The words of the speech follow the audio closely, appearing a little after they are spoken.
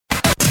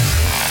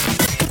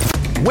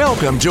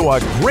Welcome to a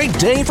great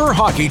day for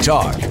hockey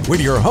talk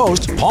with your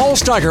host, Paul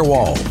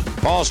Steigerwald.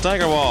 Paul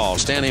Steigerwald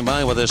standing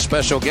by with his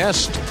special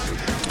guest.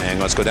 And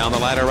let's go down the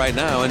ladder right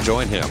now and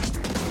join him.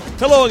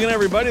 Hello again,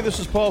 everybody. This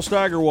is Paul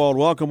Steigerwald.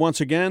 Welcome once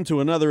again to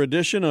another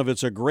edition of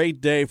It's a Great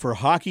Day for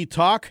Hockey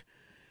Talk.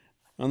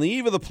 On the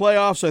eve of the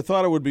playoffs, I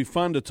thought it would be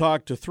fun to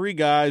talk to three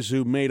guys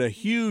who made a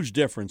huge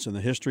difference in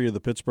the history of the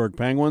Pittsburgh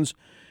Penguins.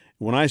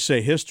 When I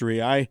say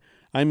history,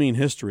 I mean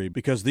history,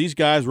 because these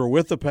guys were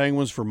with the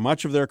Penguins for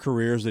much of their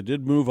careers. They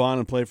did move on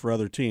and play for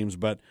other teams,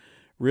 but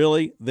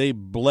really they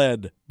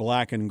bled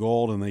black and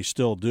gold, and they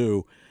still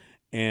do.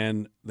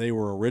 And they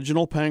were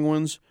original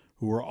Penguins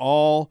who were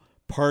all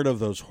part of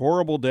those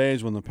horrible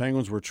days when the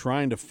Penguins were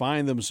trying to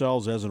find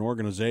themselves as an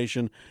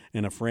organization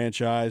and a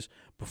franchise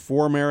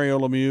before Mario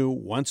Lemieux,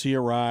 once he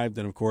arrived,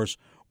 and of course,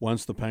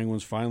 once the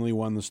Penguins finally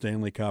won the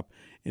Stanley Cup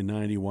in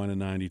 91 and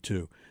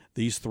 92.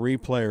 These three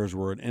players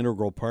were an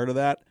integral part of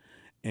that,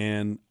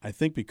 and I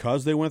think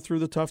because they went through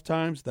the tough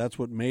times, that's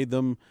what made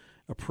them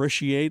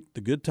appreciate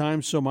the good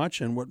times so much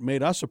and what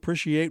made us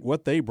appreciate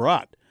what they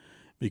brought,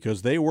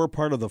 because they were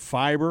part of the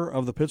fiber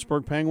of the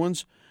Pittsburgh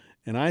Penguins,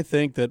 and I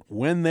think that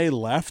when they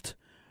left,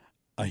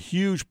 a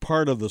huge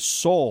part of the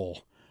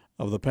soul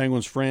of the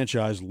Penguins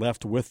franchise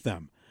left with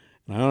them.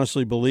 And I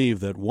honestly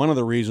believe that one of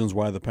the reasons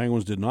why the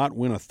Penguins did not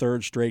win a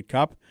third straight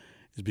cup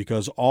is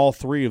because all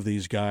three of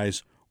these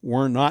guys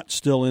were not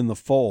still in the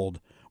fold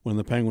when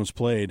the Penguins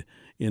played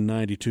in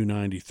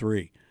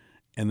 92-93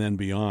 and then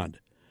beyond.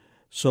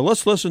 So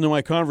let's listen to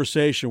my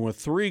conversation with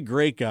three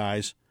great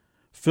guys.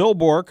 Phil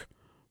Bourque,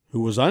 who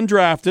was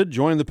undrafted,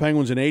 joined the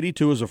Penguins in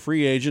 82 as a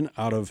free agent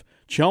out of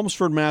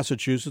Chelmsford,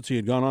 Massachusetts. He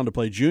had gone on to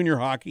play junior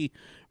hockey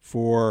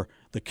for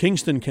the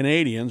Kingston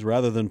Canadians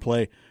rather than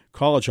play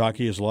college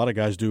hockey, as a lot of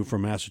guys do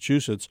from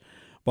Massachusetts.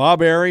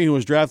 Bob Errey, who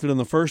was drafted in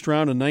the first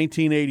round in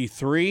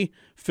 1983,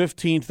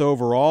 15th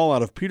overall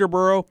out of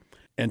Peterborough.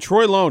 And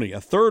Troy Loney,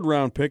 a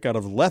third-round pick out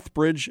of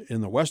Lethbridge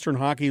in the Western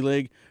Hockey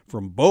League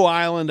from Bow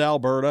Island,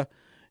 Alberta.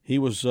 He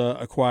was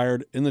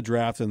acquired in the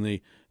draft in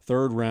the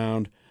third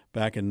round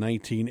back in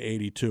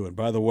 1982. And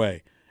by the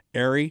way,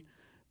 Errey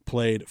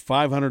played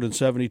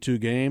 572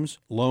 games,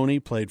 Loney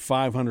played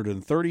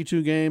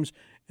 532 games,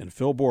 and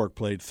Phil Bourque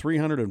played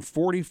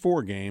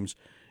 344 games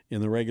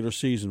in the regular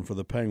season for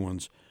the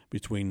Penguins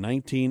between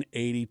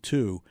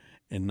 1982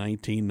 and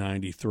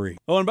 1993.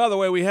 Oh, and by the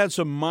way, we had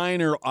some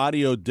minor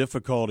audio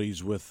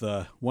difficulties with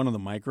one of the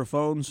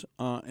microphones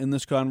in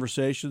this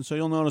conversation, so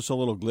you'll notice a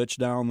little glitch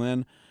down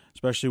then,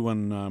 especially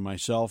when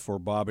myself or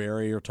Bob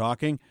Errey are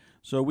talking.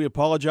 So we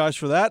apologize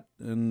for that,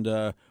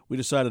 and we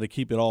decided to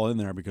keep it all in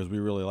there because we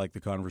really like the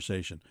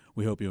conversation.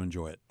 We hope you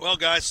enjoy it. Well,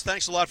 guys,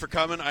 thanks a lot for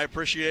coming. I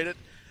appreciate it.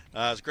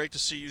 It's great to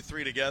see you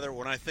three together.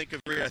 When I think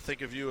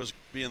of you as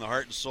being the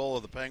heart and soul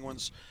of the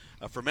Penguins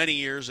for many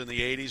years in the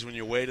 80s when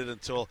you waited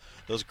until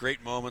those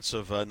great moments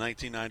of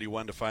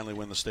 1991 to finally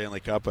win the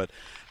Stanley Cup. But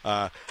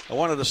I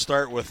wanted to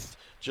start with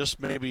just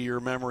maybe your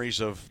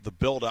memories of the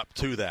build-up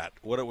to that,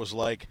 what it was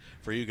like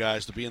for you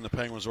guys to be in the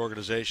Penguins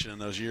organization in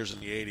those years in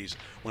the 80s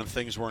when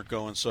things weren't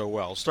going so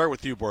well. I'll start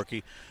with you,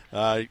 Bourque,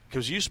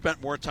 because you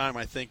spent more time,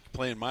 I think,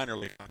 playing minor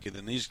league hockey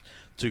than these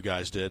two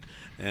guys did,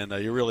 and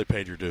you really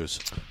paid your dues.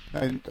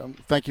 And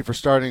thank you for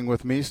starting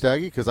with me,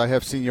 Staggy, because I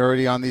have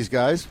seniority on these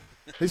guys,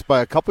 at least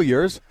by a couple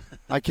years.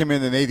 I came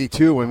in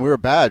 82 when we were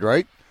bad,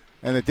 right?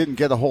 And it didn't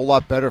get a whole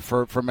lot better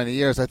for many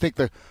years. I think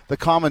the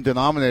common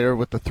denominator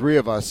with the three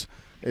of us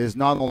is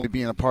not only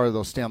being a part of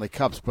those Stanley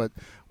Cups, but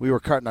we were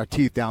cutting our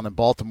teeth down in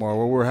Baltimore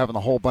where we were having a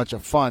whole bunch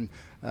of fun.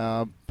 We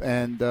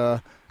kind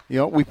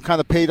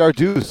of paid our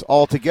dues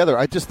all together.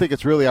 I just think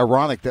it's really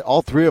ironic that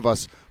all three of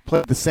us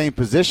played the same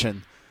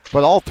position,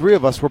 but all three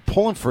of us were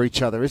pulling for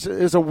each other.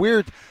 It's a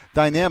weird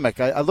dynamic.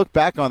 I look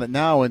back on it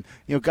now, and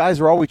guys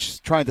are always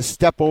trying to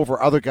step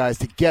over other guys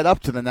to get up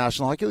to the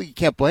National Hockey League. You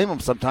can't blame them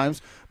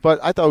sometimes,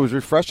 but I thought it was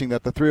refreshing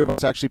that the three of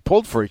us actually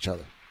pulled for each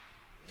other.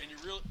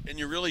 And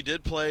you really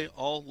did play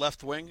all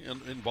left wing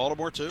in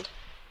Baltimore too?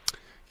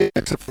 Yeah,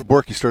 except for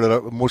Bourque, he started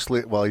out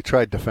mostly. Well, he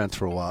tried defense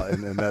for a while,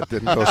 and that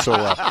didn't go so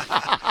well.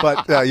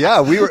 But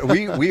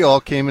we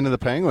all came into the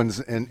Penguins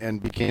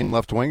and became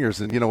left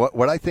wingers. And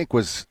what I think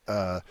was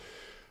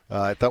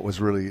I thought was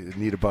really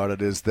neat about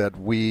it is that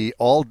we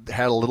all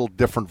had a little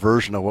different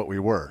version of what we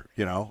were.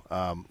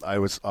 I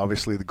was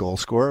obviously the goal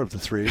scorer of the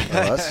three of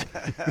us.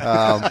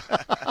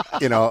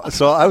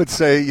 So I would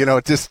say,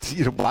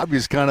 Bobby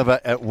was kind of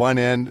at one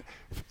end.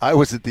 I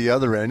was at the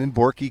other end, and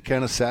Bourque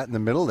kind of sat in the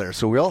middle there.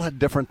 So we all had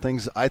different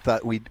things. I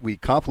thought we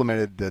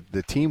complemented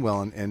the team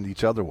well and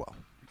each other well.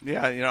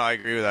 Yeah, I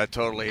agree with that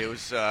totally. It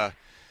was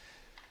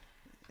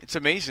it's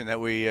amazing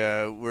that we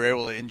were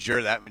able to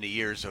endure that many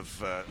years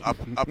of up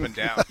and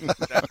down,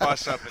 that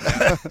bus up and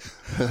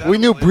down. We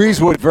knew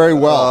Breezewood very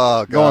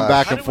well, going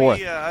back and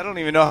forth. I don't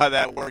even know how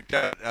that worked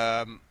out.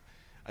 I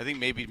think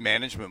maybe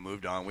management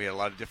moved on. We had a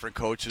lot of different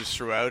coaches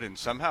throughout, and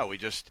somehow we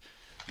just –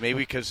 maybe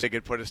because they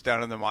could put us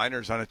down in the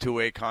minors on a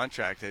two-way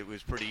contract. It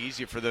was pretty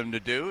easy for them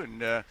to do,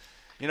 and,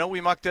 we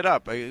mucked it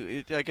up.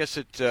 I guess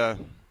it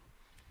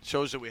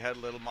shows that we had a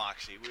little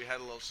moxie. We had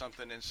a little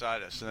something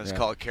inside us, and that's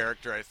called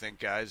character, I think,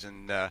 guys.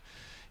 And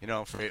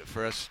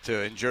for us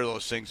to endure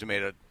those things, it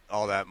made it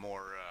all that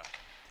more.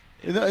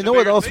 You know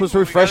what else was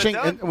refreshing,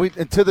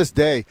 and to this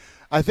day,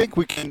 I think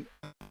we can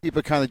keep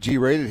it kind of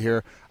G-rated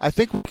here. I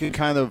think we can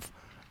kind of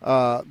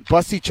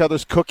bust each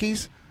other's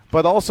cookies,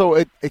 but also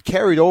it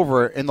carried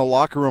over in the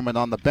locker room and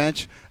on the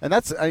bench. And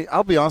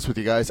I'll be honest with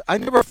you guys, I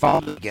never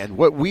found it again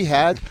what we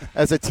had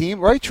as a team,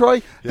 right,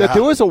 Troy? That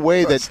there was a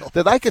way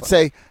that I could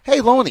say,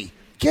 "Hey, Loney,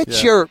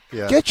 get your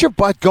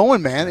butt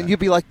going, man," and you'd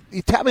be like,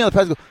 you tap me on the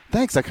pad and go,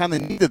 "Thanks, I kind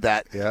of needed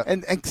that." Yeah.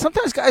 And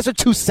sometimes guys are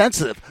too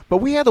sensitive, but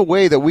we had a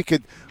way that we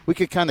could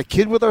kind of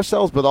kid with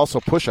ourselves, but also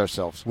push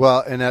ourselves.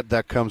 Well, and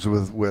that comes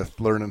with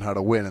learning how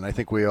to win, and I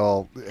think we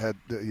all had,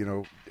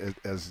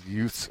 as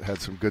youths,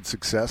 had some good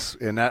success,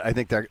 and I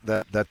think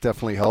that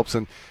definitely helps.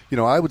 And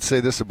I would say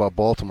this about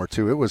Baltimore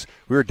too: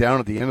 we were down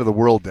at the end of the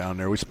world down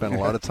there. We spent a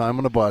lot of time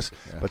on the bus,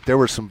 but there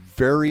were some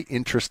very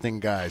interesting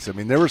guys. I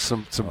mean, there were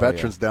some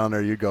veterans down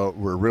there. You go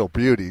were real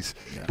beauties,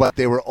 but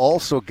they were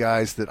also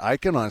guys that I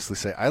can honestly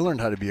say I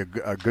learned how to be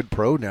a good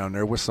pro down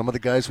there with some of the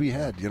guys we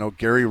had.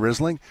 Gary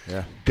Risling,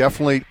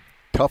 definitely.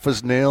 Tough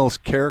as nails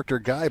character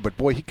guy, but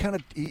boy, he kind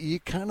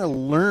of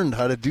learned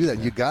how to do that.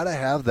 You got to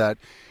have that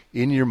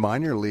in your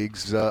minor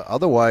leagues,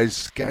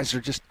 otherwise guys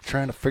are just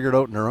trying to figure it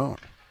out on their own.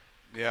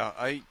 Yeah,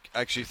 I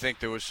actually think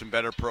there was some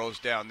better pros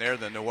down there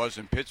than there was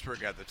in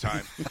Pittsburgh at the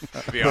time,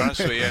 to be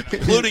honest with you.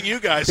 Including you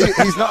guys.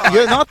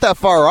 You're not that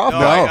far off. No,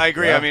 I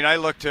agree. Yeah. I mean, I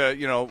looked I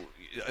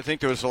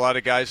think there was a lot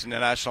of guys in the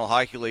National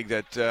Hockey League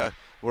that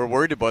were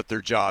worried about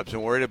their jobs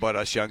and worried about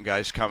us young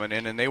guys coming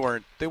in, and they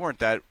weren't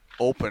that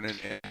open and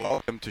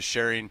welcome to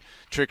sharing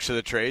tricks of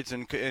the trades,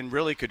 and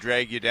really could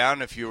drag you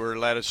down if you were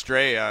led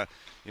astray. A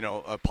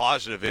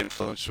positive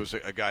influence was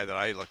a guy that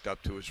I looked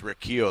up to was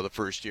Rick Keogh the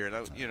first year,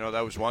 and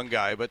that was one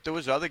guy. But there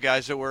was other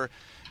guys that were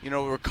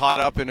caught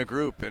up in a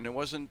group, and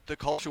the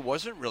culture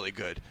wasn't really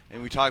good.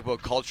 And we talk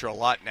about culture a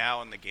lot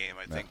now in the game.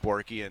 I think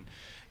Bourque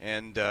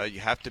and you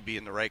have to be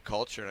in the right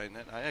culture. And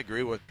I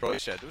agree with what Troy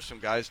said. There was some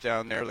guys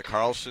down there, the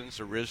Carlsons,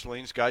 the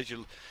Rislings, guys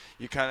you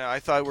kind of I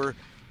thought were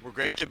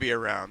great to be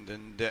around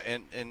and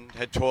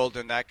had toiled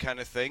in that kind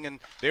of thing, and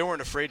they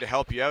weren't afraid to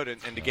help you out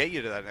and to get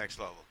you to that next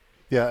level.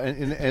 Yeah,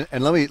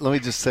 and let me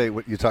just say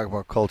what you talk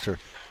about culture,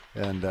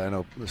 and I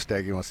know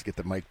Staggy wants to get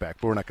the mic back,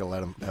 but we're not going to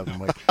let him have the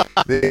mic.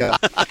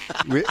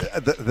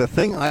 The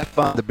thing I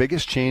found the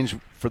biggest change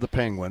for the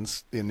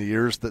Penguins in the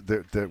years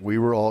that we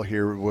were all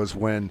here was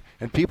when,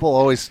 and people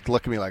always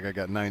look at me like I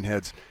got 9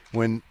 heads,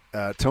 when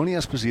Tony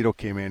Esposito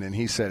came in and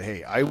he said,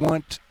 "Hey, I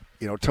want."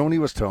 Tony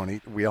was Tony.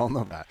 We all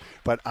know that.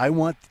 But I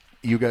want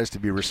you guys to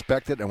be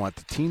respected. I want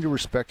the team to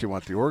respect you. I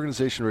want the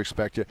organization to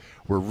respect you.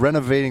 We're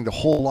renovating the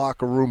whole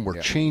locker room. We're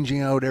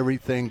changing out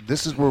everything.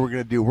 This is what we're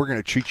going to do. We're going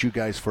to treat you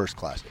guys first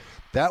class.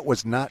 That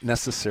was not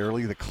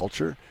necessarily the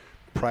culture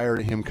prior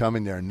to him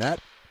coming there. And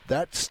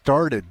that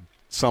started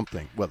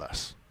something with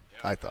us,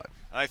 I thought.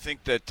 I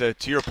think that,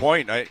 to your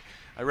point, I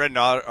read an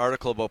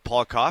article about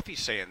Paul Coffey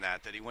saying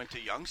that he went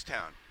to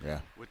Youngstown. Yeah.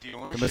 With the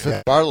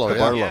ownership. Barlow.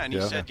 And he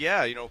said,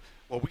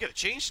 well, we got to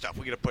change stuff.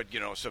 We got to put, we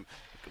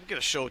got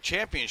to show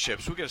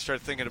championships. We got to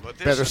start thinking about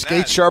this. Better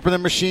skate, sharpen the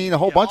machine, a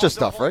whole bunch of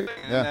stuff, right?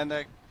 And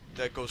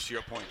that goes to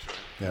your point, right?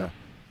 Yeah.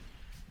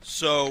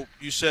 So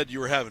you said you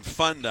were having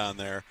fun down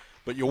there,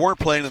 but you weren't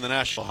playing in the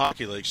National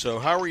Hockey League. So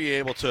how were you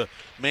able to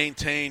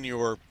maintain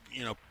your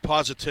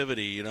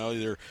positivity,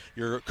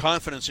 your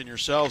confidence in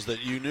yourselves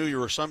that you knew you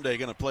were someday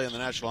going to play in the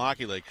National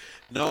Hockey League,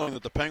 knowing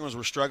that the Penguins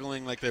were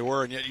struggling like they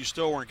were, and yet you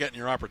still weren't getting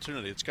your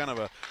opportunity? It's kind of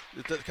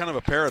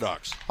a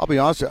paradox. I'll be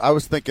honest with you, I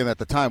was thinking at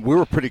the time we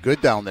were pretty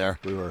good down there.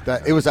 We were.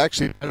 It was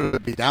actually better to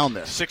be down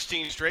there.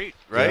 16 straight,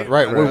 right? Yeah,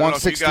 right. We won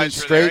 16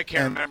 straight. There. I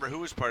can't remember who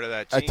was part of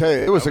that team. I tell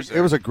you,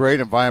 it was a great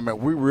environment.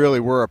 We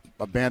really were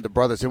a band of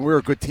brothers, and we were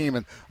a good team.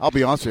 And I'll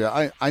be honest with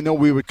you, I know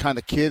we would kind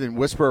of kid and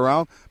whisper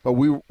around, but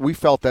we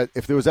felt that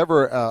if there was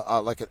ever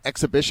like an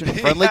exhibition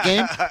friendly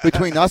game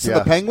between us and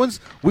the Penguins,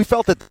 we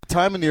felt at the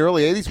time in the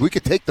early 80s we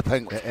could take the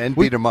Penguins and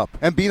beat them up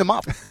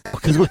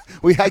because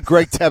we had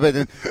Greg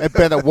Tebbett and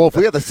Bennett Wolf.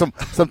 We had some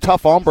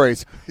tough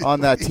hombres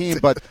on that team,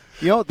 but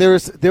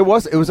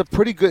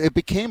it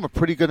became a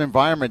pretty good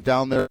environment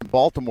down there in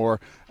Baltimore,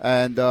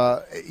 and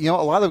a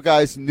lot of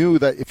guys knew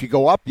that if you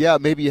go up,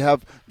 maybe you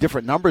have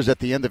different numbers at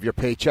the end of your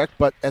paycheck,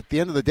 but at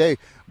the end of the day,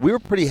 we were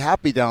pretty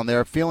happy down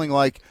there, feeling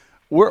like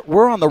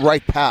we're on the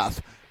right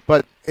path.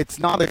 But it's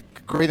not a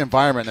great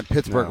environment in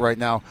Pittsburgh right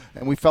now,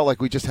 and we felt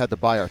like we just had to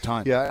buy our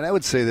time. Yeah, and I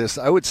would say this.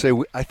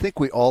 I think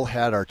we all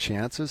had our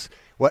chances.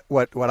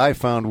 What I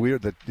found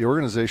that the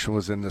organization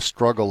was in the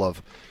struggle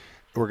of,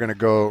 we're going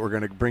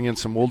to bring in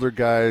some older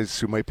guys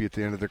who might be at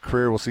the end of their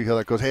career. We'll see how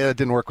that goes. Hey, that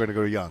didn't work. We're going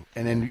to go young.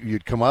 And then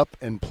you'd come up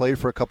and play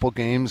for a couple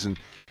games and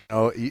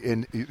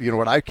And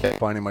what I kept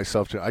finding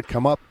myself doing, I'd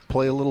come up,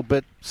 play a little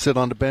bit, sit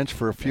on the bench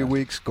for a few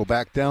weeks, go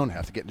back down,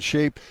 have to get in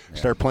shape,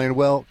 start playing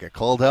well, get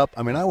called up.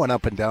 I mean, I went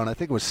up and down, I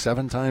think it was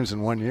 7 times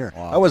in 1 year.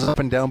 Wow. I was up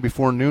and down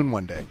before noon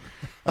one day.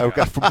 I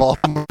got from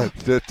Baltimore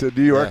to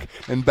New York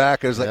and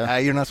back. I was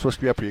like, you're not supposed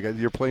to be up here.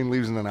 Your plane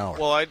leaves in an hour.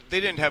 Well, they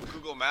didn't have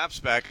Google Maps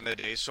back in the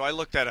day, so I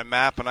looked at a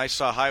map and I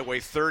saw Highway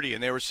 30,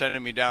 and they were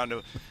sending me down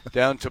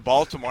to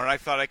Baltimore, and I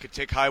thought I could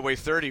take Highway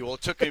 30. Well,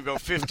 it took me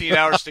about 15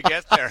 hours to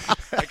get there.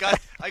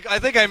 I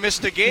think I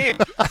missed a game.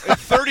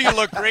 30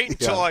 looked great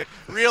until I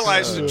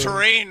realized the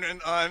terrain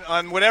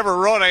on whatever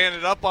road I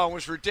ended up on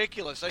was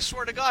ridiculous. I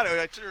swear to God,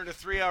 I turned a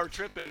 3-hour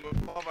trip into a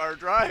 12-hour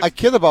drive. I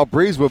kid about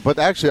Breezewood, but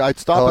actually I'd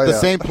stop at the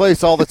same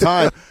place all the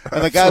time,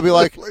 and the guy would be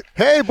like,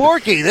 "Hey,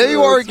 Bourque, there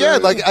you are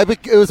again." Like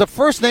it was a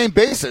first-name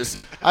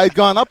basis. I'd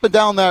gone up and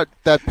down that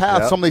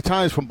path so many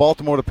times from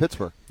Baltimore to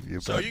Pittsburgh.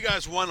 So you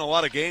guys won a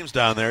lot of games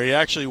down there. You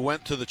actually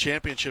went to the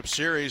championship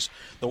series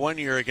the one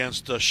year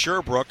against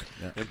Sherbrooke,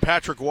 and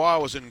Patrick Waugh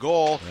was in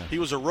goal. He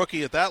was a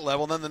rookie at that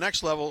level. And then the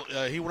next level,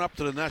 he went up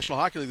to the National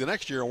Hockey League the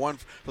next year and won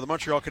for the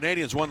Montreal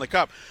Canadiens, won the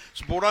Cup.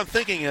 So what I'm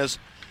thinking is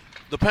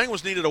the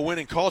Penguins needed a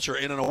winning culture,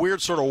 and in a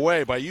weird sort of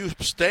way, by you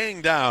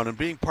staying down and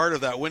being part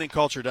of that winning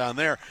culture down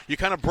there, you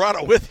kind of brought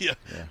it with you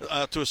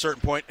to a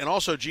certain point. And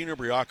also Gene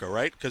Ubriaco,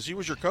 right? Because he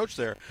was your coach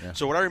there. Yeah.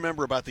 So what I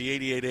remember about the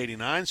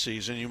 88-89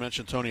 season, you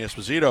mentioned Tony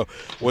Esposito,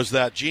 was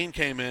that Gene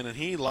came in and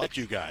he liked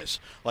you guys.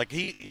 Like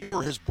you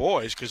were his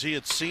boys because he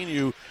had seen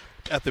you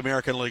at the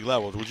American League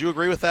level. Would you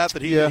agree with that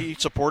he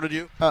supported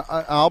you?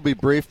 I'll be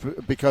brief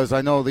because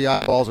I know the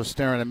eyeballs are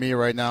staring at me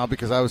right now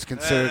because I was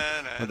considered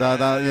one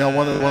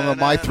of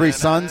my 3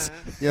 sons.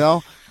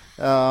 There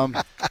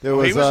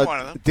was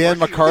Dan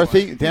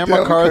McCarthy.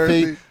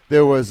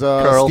 There was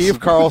Steve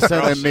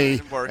Carlson and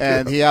me,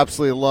 and he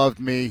absolutely loved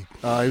me.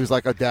 He was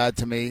like a dad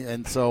to me,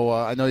 and so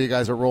I know you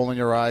guys are rolling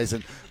your eyes.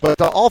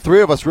 But all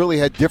 3 of us really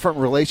had different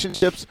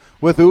relationships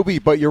with Ubi.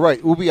 But you're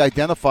right, Ubi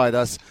identified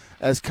us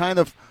as kind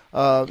of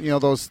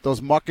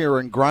those mucker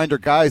and grinder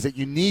guys that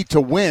you need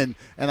to win,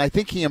 and I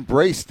think he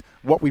embraced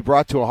what we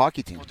brought to a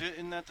hockey team. Well,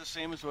 isn't that the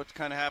same as what's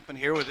kind of happened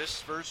here with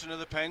this version of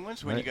the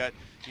Penguins? When you got,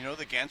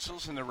 the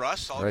Gensels and the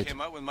Russ all came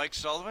out with Mike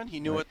Sullivan.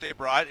 He knew what they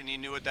brought, and he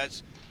knew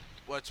that's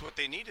what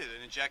they needed,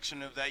 an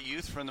injection of that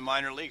youth from the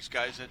minor leagues,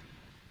 guys that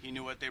he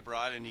knew what they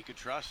brought and he could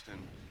trust, and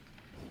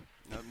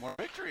more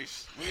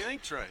victories. What do you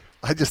think, Troy?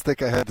 I just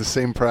think I had the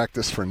same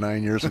practice for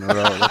 9 years in a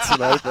row. That's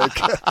what I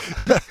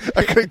think.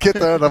 I couldn't get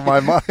that out of my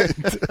mind.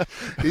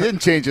 You didn't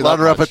change it. A lot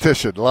of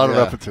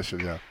repetition,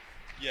 yeah.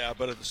 Yeah,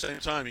 but at the same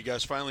time, you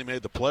guys finally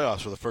made the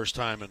playoffs for the first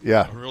time in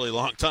a really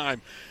long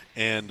time,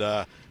 and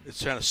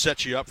it's kind of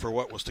set you up for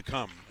what was to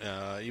come.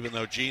 Even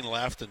though Gene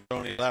left and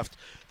Tony left,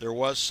 there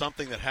was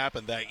something that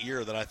happened that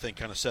year that I think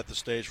kind of set the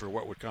stage for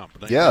what would come.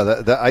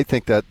 I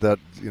think that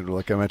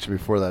like I mentioned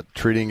before, that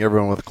treating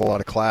everyone with a lot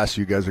of class,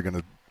 we're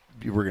going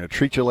to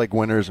treat you like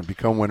winners and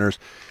become winners,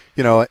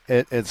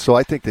 and so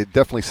I think they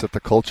definitely set the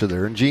culture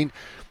there. And Gene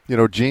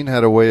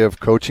had a way of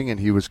coaching, and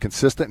he was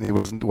consistent, and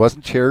he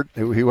wasn't scared.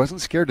 He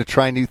wasn't scared to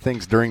try new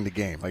things during the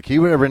game. Like he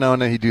would every now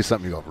and then he'd do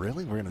something. You go,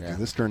 really? We're going to do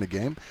this during the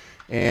game?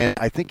 And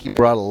I think he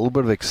brought a little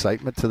bit of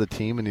excitement to the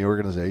team and the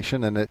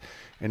organization, and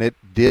it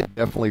did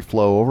definitely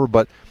flow over.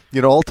 But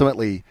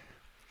ultimately,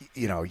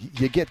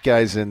 you get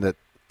guys in that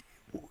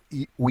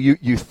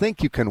you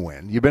think you can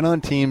win. You've been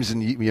on teams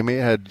and you may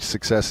have had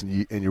success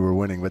and you were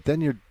winning, but then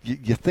you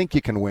think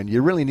you can win.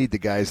 You really need the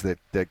guys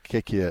that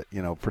kick you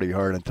pretty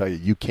hard and tell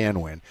you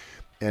can win.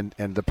 And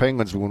the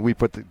Penguins, when we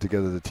put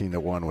together the team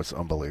that won, was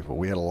unbelievable.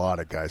 We had a lot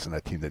of guys in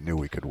that team that knew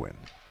we could win.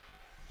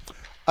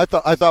 I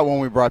thought when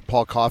we brought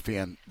Paul Coffey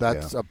in,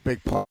 that's a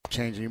big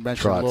change. You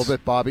mentioned a little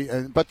bit, Bobby,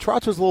 but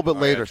Trotz was a little bit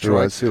later. He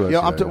was,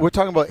 we're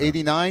talking about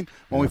 '89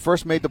 when we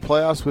first made the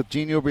playoffs with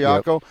Gene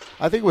Ubriaco.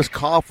 I think it was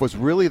Koff was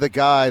really the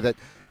guy that.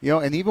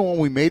 And even when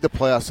we made the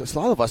playoffs, a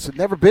lot of us had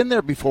never been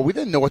there before. We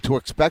didn't know what to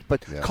expect,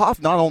 but Koff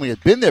not only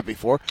had been there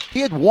before, he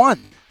had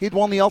won. He'd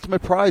won the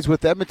ultimate prize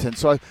with Edmonton.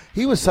 So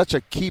he was such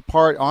a key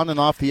part on and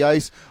off the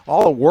ice.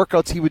 All the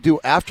workouts he would do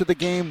after the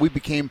game, we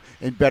became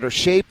in better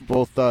shape,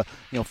 both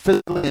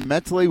physically and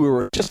mentally. We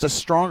were just a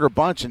stronger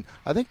bunch. And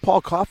I think Paul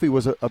Coffey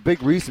was a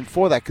big reason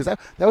for that, because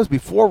that was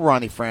before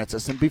Ronnie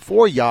Francis and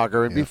before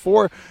Yager and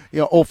before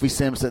Opie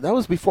Simpson. That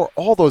was before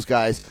all those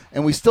guys.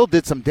 And we still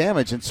did some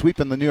damage in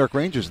sweeping the New York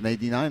Rangers in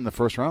 '89 in the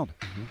first round.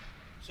 Mm-hmm.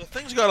 So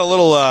things got a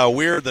little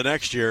weird the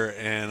next year,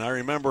 and I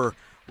remember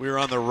we were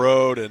on the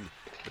road, and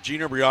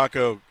Gene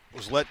Ubriaco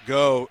was let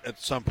go at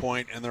some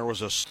point, and there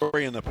was a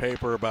story in the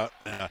paper about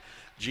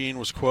Gene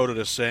was quoted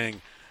as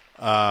saying,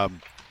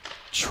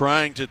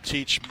 trying to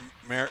teach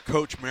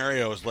Coach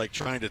Mario is like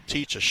trying to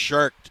teach a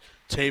shark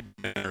table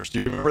manners. Do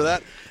you remember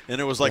that?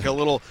 And it was like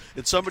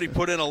somebody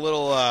put in a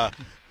little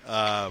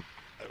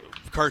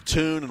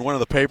cartoon in one of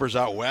the papers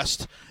out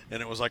west,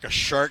 and it was like a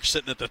shark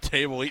sitting at the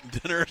table eating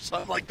dinner or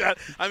something like that.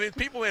 I mean,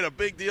 people made a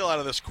big deal out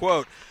of this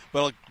quote,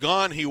 but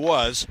gone he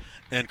was,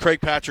 and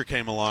Craig Patrick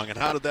came along. And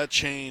how did that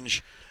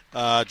change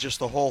just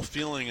the whole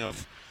feeling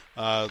of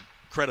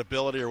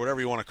credibility or whatever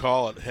you want to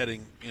call it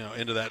heading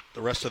into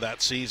the rest of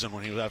that season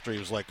after he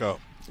was let go.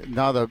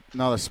 Not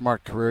a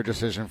smart career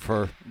decision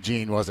for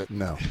Gene, was it?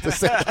 No. to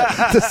say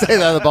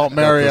that about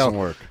Mario. That doesn't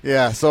work.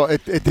 Yeah, so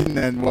it didn't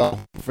end well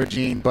for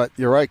Gene. But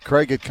you're right,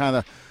 Craig had kind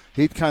of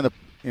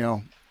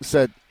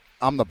said,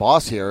 I'm the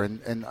boss here,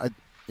 and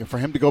for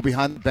him to go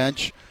behind the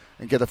bench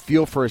and get a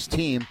feel for his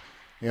team,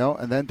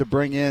 and then to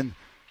bring in,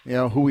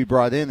 who we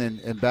brought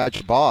in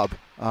Badger Bob,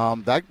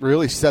 that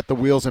really set the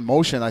wheels in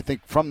motion. I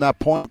think from that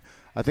point,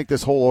 I think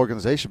this whole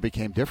organization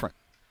became different.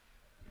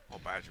 Well,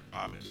 Badger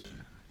Bob is,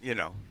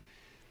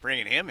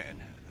 bringing him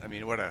in. I mean,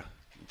 you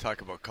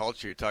talk about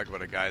culture. You talk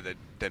about a guy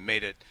that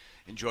made it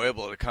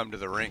enjoyable to come to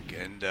the rink.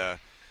 And,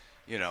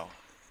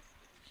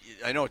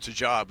 I know it's a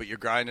job, but you're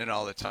grinding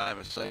all the time.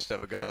 It's nice to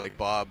have a guy like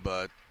Bob,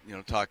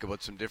 talk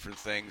about some different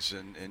things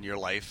in your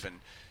life. And,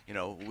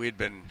 we'd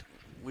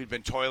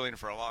been toiling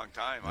for a long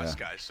time, us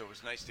guys. So it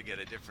was nice to get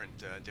a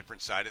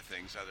different side of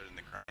things other than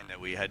the grind that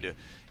we had to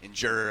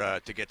endure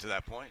to get to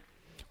that point.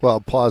 Well,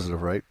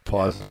 positive, right?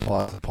 Positive.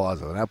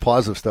 And that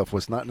positive stuff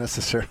was not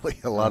necessarily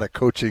a lot of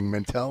coaching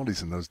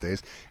mentalities in those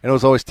days. And it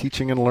was always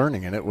teaching and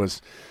learning. And it was,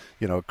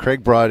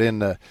 Craig brought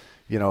in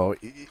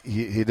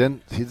he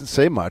didn't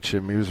say much. I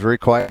mean, he was a very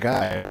quiet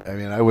guy. I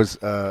mean, I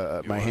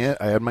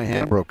had my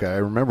hand broke. I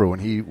remember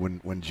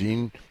when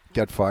Gene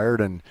got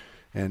fired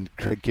and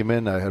Craig came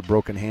in, I had a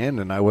broken hand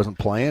and I wasn't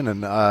playing.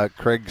 And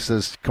Craig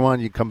says, "Come on,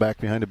 you come back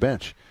behind the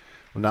bench."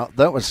 Well, now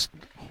that was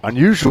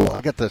unusual.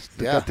 I got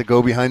to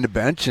go behind the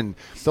bench and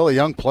still a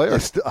young player.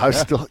 I was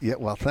still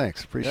well,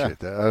 thanks, appreciate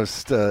that. I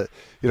was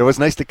it was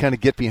nice to kind of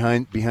get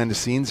behind the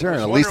scenes there,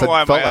 and at least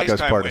I felt like I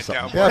was part of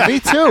something. Yeah, me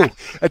too.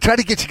 I tried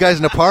to get you guys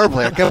in a power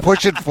play. I kept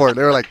pushing for it.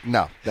 They were like,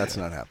 "No, that's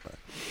not happening."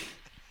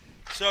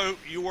 So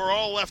you were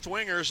all left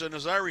wingers, and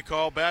as I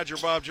recall, Badger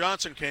Bob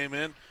Johnson came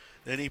in.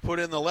 And he put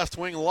in the left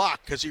wing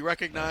lock because he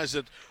recognized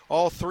that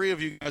all three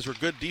of you guys were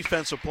good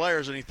defensive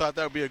players, and he thought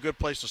that would be a good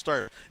place to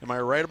start. Am I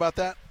right about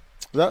that?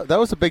 That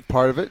was a big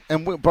part of it,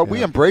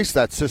 we embraced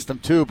that system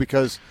too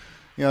because,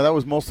 that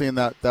was mostly in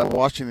that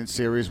Washington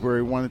series where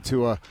we wanted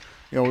to,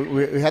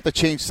 we had to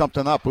change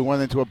something up. We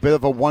went into a bit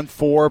of a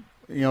 1-4,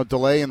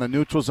 delay in the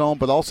neutral zone,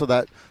 but also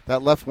that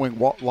left wing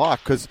lock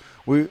because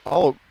we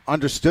all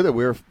understood it.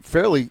 We were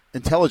fairly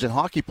intelligent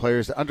hockey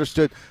players that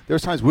understood there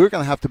was times we were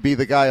going to have to be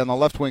the guy on the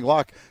left wing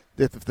lock.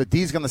 If the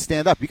D's going to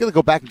stand up, you got to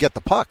go back and get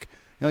the puck.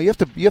 You have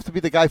to be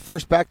the guy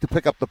first back to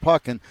pick up the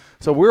puck, and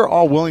so we were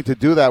all willing to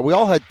do that. We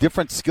all had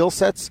different skill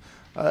sets,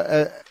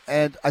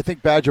 and I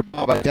think Badger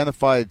Bob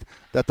identified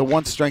that the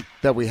one strength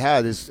that we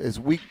had is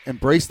we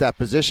embraced that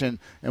position,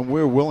 and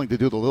we were willing to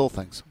do the little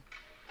things.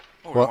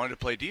 Well, we wanted to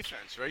play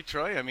defense, right,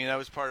 Troy? I mean, that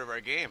was part of our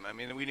game. I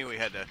mean, we knew we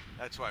had to.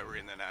 That's why we're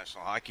in the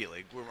National Hockey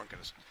League. We weren't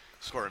going to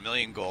score 1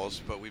 million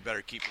goals, but we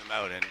better keep them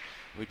out, and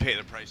we pay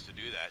the price to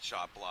do that,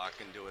 shot block,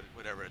 and do it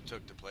whatever it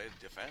took to play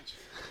defense.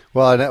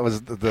 Well, and that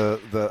was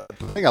the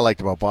thing I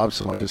liked about Bob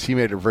so much is he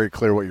made it very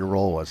clear what your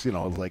role was.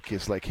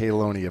 It's like, hey,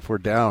 Loney, if we're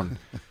down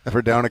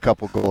a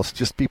couple goals,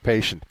 just be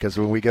patient because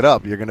when we get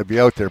up, you're going to be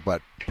out there,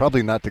 but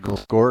probably not to go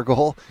score a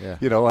goal. Yeah.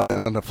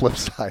 On the flip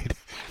side.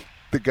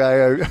 The guy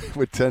I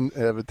would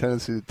have a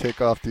tendency to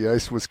take off the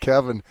ice was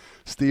Kevin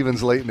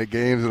Stevens late in the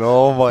games, and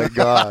oh my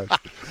God,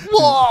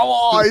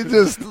 whoa, he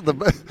just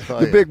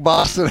the big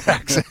Boston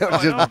accent,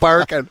 just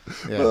barking.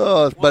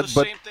 Yeah. The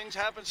same things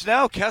happens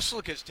now.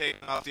 Kessel gets taken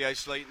off the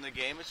ice late in the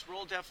game. It's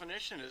rule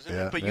definition, isn't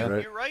it? But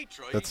you're right,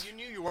 Troy. You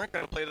knew you weren't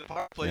going to play the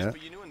power plays,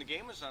 but you knew when the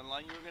game was on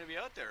line, you were going to be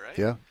out there, right?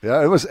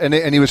 Yeah, it was, and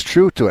he was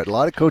true to it. A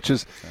lot of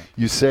coaches,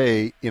 you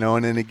say,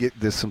 and then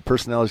there's some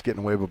personalities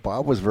getting away, but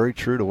Bob was very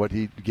true to what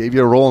he gave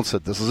you a role and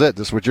said, "This is it.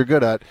 This is what you're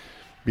good at.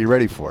 Be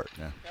ready for it."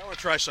 Yeah. I want to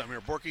try something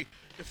here, Bourque.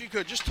 If you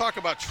could just talk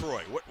about Troy,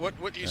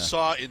 what you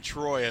saw in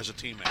Troy as a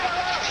teammate.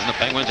 And the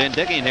Penguins in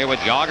digging here with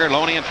Yager,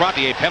 Loney in front.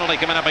 A penalty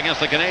coming up against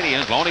the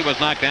Canadians. Loney was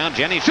knocked down.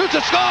 Jennings shoots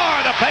a score.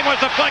 The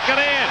Penguins deflect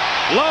it in.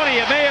 Loney,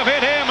 it may have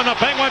hit him, and the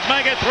Penguins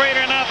make it 3-0.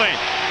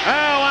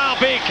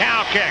 LLB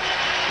cow kick.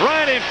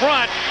 Right in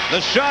front.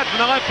 The shot from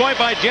the left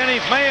point by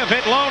Jennings may have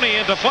hit Loney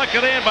and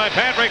deflected in by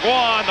Patrick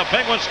Waugh. The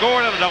Penguins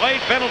scored on a delayed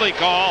penalty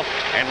call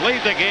and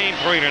lead the game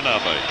 3-0.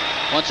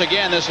 Once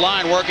again, this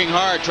line working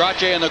hard.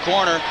 Trottier in the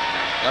corner.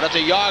 Got it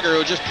to Yager,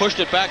 who just pushed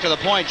it back to the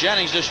point.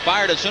 Jennings just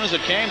fired as soon as it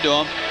came to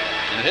him.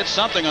 And it hit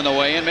something on the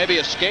way in, maybe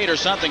a skate or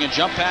something, and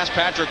jumped past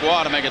Patrick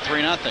Waugh to make it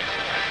 3-0.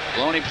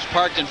 Loney was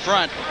parked in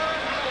front.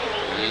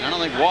 And I don't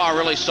think Waugh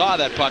really saw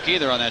that puck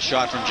either on that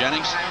shot from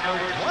Jennings.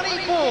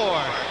 24,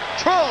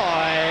 Troy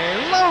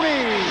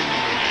Loney.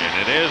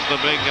 And it is the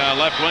big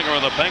left winger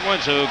of the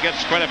Penguins who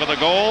gets credit for the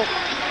goal.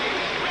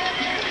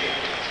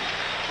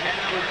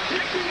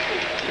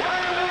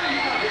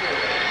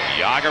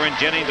 Yager and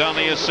Jennings on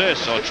the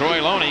assist, so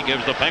Troy Loney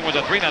gives the Penguins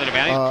a 3-0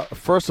 advantage.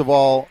 First of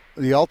all,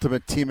 the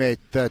ultimate teammate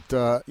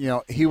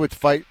that he would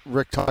fight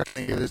Rick Tucker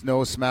and get his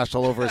nose smashed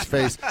all over his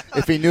face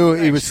if he knew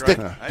he was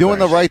doing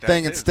the right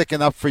thing and sticking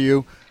up for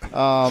you.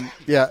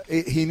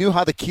 He knew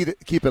how to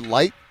keep it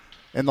light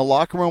in the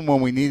locker room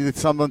when we needed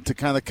someone to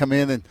kind of come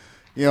in and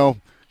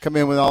come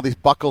in with all these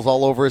buckles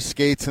all over his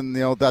skates, and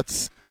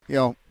that's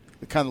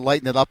kind of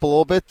lighten it up a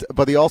little bit,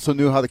 but he also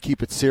knew how to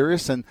keep it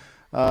serious. And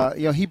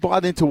he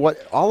bought into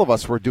what all of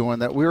us were doing.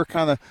 That we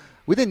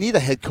didn't need a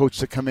head coach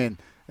to come in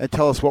and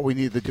tell us what we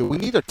needed to do. We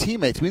need our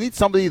teammates. We need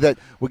somebody that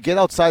would get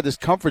outside this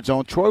comfort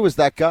zone. Troy was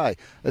that guy.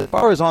 As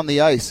far as on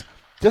the ice,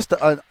 just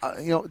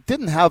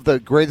didn't have the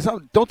greatest.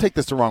 Don't take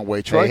this the wrong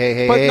way, Troy.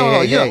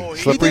 Hey,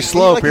 slippery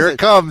slope. Here it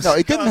comes. No,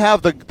 he didn't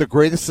have the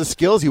greatest of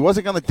skills. He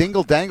wasn't going to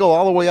dingle dangle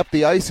all the way up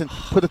the ice and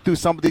put it through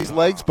somebody's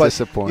legs. But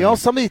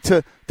somebody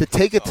to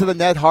take it to the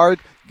net hard.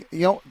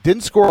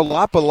 Didn't score a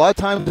lot, but a lot of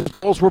times his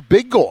goals were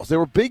big goals. They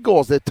were big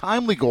goals. They're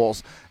timely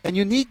goals, and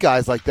you need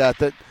guys like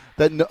that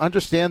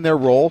understand their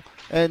role.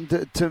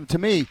 And to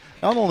me,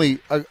 not only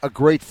a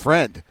great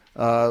friend,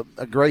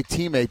 a great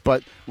teammate,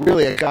 but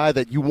really a guy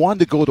that you wanted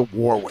to go to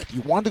war with.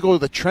 You wanted to go to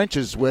the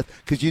trenches with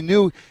because you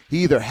knew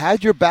he either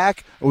had your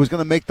back or was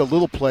going to make the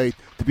little play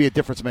to be a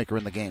difference maker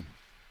in the game.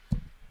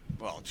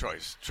 Well,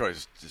 Troy's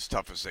as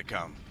tough as they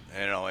come,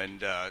 and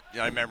I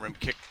remember him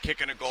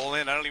kicking a goal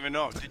in. I don't even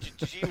know.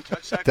 Did you even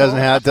touch that?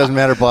 Doesn't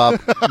matter,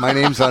 Bob. My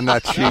name's on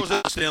that sheet. That was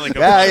a Stanley Cup.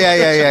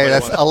 Yeah.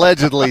 That's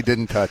allegedly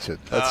didn't touch it.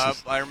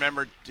 I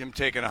remember him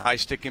taking a high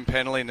sticking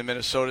penalty in the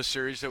Minnesota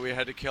series that we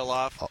had to kill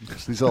off.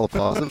 These are all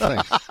positive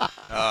things.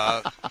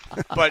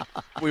 But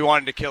we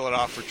wanted to kill it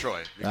off for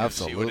Troy because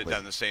Absolutely. he would have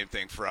done the same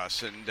thing for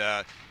us,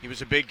 and he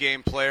was a big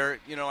game player.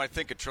 I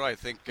think of Troy. I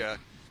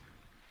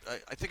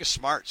think of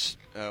smarts.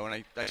 When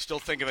I still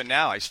think of it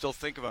now, I still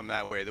think of him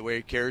that way. The way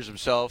he carries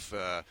himself,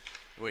 the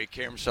way he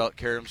carried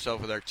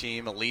himself with our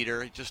team, a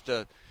leader, just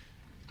a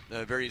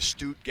very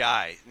astute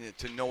guy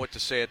to know what to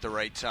say at the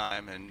right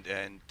time and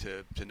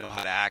to know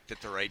how to act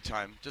at the right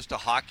time. Just a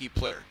hockey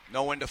player.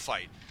 Know when to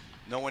fight.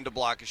 Know when to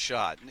block a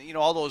shot.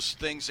 All those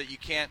things that you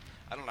can't,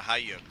 I don't know how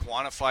you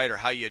quantify it or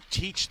how you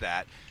teach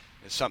that.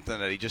 It's something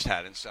that he just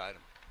had inside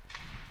him.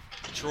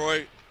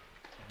 Troy,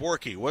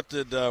 Bourque, what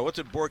did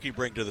Bourque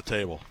bring to the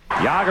table?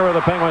 Yager of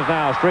the Penguins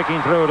now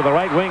streaking through to the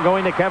right wing,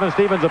 going to Kevin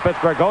Stevens of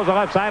Pittsburgh. Goes the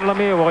left side of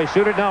Lemieux. Will he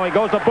shoot it? No, he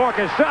goes to Bourque.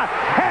 His shot.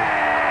 Hey!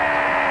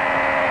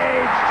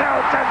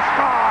 Shoots and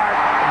scores!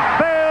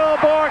 Bill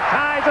Bourque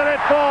ties it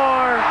at 4.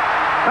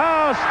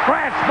 Oh,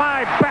 scratch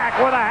my back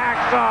with a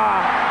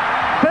hacksaw.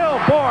 Bill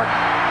Bourque.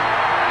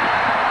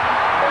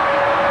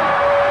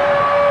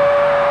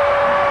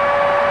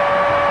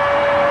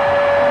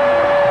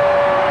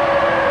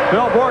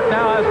 Bill Bourque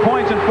now has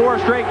points in 4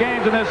 straight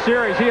games in this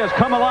series. He has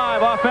come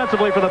alive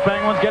offensively for the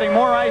Penguins, getting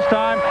more ice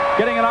time,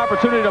 getting an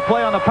opportunity to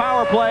play on the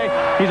power play.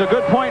 He's a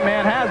good point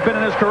man, has been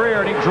in his career,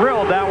 and he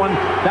drilled that one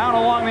down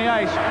along the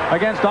ice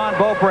against Don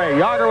Beaupre.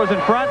 Yager was in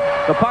front.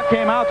 The puck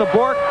came out to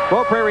Bourque.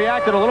 Beaupre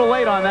reacted a little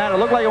late on that. It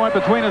looked like it went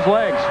between his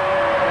legs.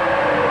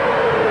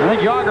 I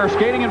think Yager,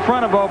 skating in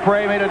front of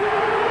Beaupre, made it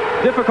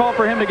difficult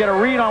for him to get a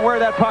read on where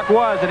that puck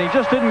was, and he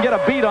just didn't get a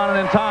beat on it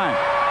in time.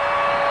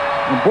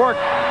 And Bourque,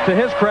 to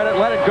his credit,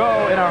 let it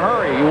go in a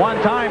hurry. He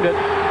one-timed it,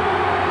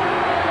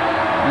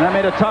 and that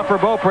made it tough for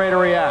Beaupre to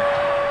react.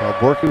 Well,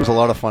 Bourque was a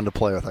lot of fun to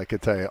play with, I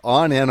could tell you,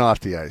 on and off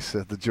the ice.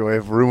 The joy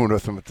of rooming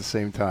with him at the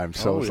same time.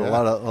 So it was a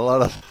lot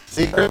of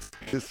secrets.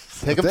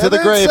 Take him to the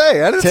grave. I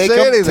didn't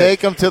say anything.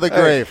 Take him to the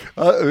grave.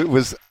 It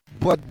was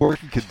what Bourque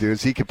could do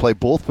is he could play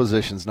both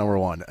positions. Number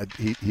one,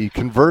 he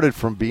converted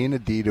from being a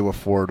D to a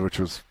forward, which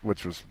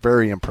was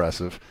very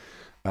impressive.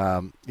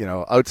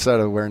 Outside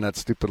of wearing that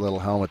stupid little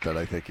helmet that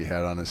I think he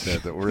had on his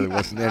head that really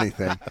wasn't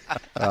anything,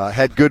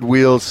 had good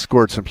wheels,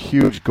 scored some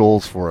huge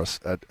goals for us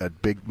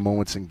at big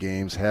moments in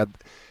games, had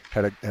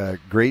a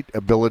great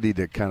ability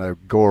to kind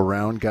of go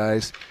around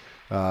guys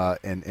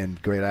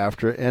and go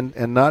after it,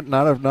 and not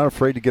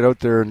afraid to get out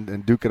there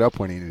and duke it up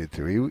when he needed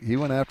to. He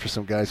went after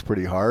some guys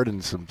pretty hard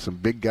and some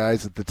big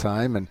guys at the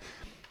time, and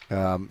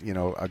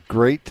a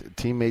great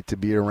teammate to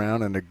be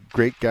around and a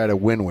great guy to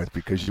win with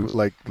because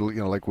like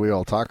we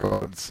all talk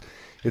about,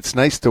 it's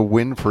nice to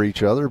win for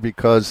each other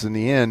because in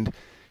the end,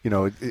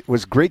 it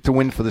was great to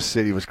win for the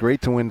city. It was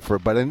great to win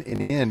but in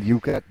the end,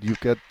 you've got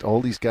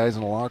all these guys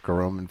in the locker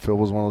room, and Phil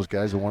was one of those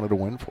guys who wanted to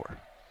win for.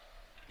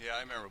 Yeah,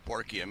 I remember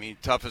Bourque. I mean,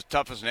 tough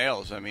as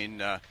nails. I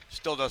mean,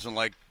 still doesn't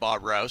like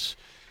Bob Rouse,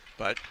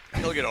 but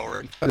he'll get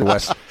over it.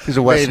 He's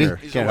a Westerner.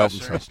 He's Can't a help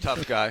Westerner. himself. He's a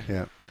tough guy.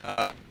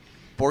 Yeah.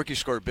 Bourque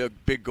scored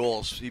big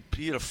goals. He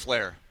had a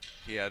flair.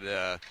 He had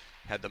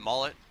the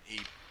mullet. He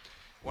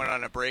went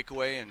on a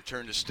breakaway and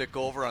turned his stick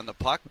over on the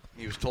puck.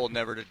 He was told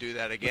never to do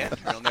that again.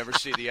 He'll never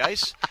see the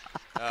ice.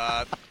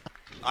 I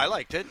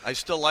liked it. I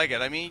still like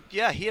it. I mean,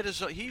 yeah, he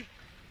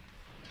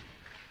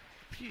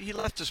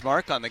left his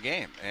mark on the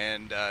game,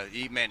 and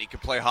he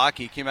could play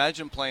hockey. Can you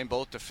imagine playing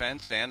both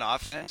defense and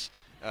offense?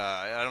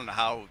 I don't know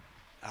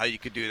how you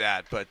could do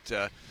that, but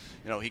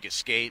he could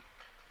skate,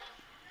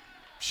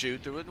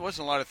 shoot. There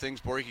wasn't a lot of things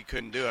Bourque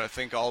couldn't do. I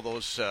think all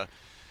those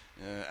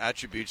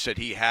attributes that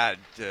he had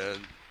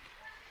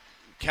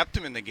kept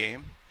him in the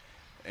game,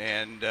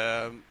 and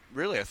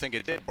really, I think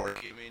it did.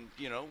 Bourque. I mean,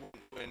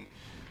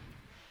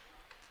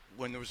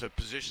 when there was a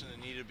position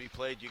that needed to be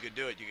played, you could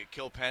do it. You could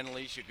kill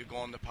penalties. You could go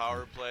on the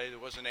power play. There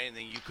wasn't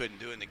anything you couldn't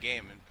do in the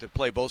game. And to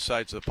play both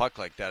sides of the puck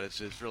like that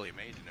is really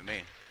amazing to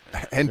me.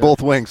 And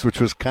both wings,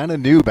 which was kind of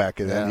new back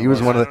then. Yeah, He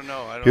was one of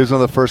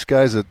the first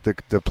guys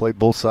that played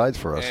both sides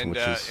for us.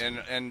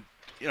 And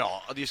you know,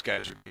 these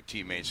guys are great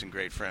teammates and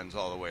great friends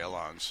all the way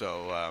along.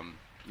 So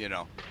you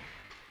know,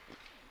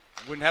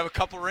 wouldn't have a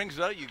couple rings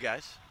without you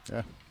guys.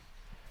 Yeah.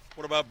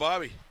 What about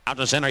Bobby? Out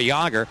to center,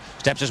 Yager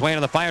steps his way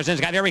into the fires.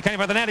 He's got Errey coming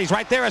for the net. He's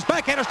right there. His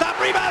backhander stop,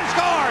 rebound,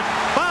 scores!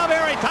 Bob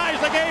Errey ties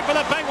the game for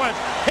the Penguins.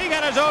 He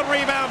got his own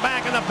rebound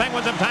back, and the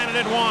Penguins have tied it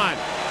at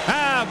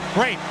 1.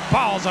 Great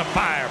balls of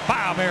fire,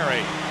 Bob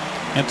Errey.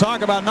 And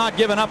talk about not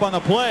giving up on the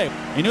play.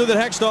 He knew that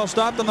Hextall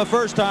stopped him the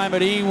first time,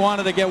 but he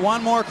wanted to get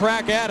one more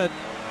crack at it.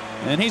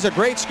 And he's a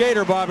great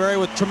skater, Bob Errey,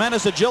 with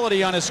tremendous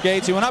agility on his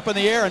skates. He went up in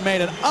the air and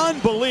made an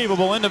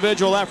unbelievable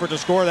individual effort to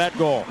score that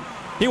goal.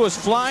 He was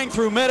flying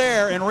through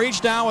midair and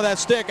reached down with that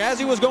stick as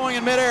he was going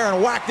in midair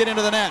and whacked it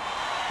into the net.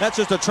 That's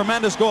just a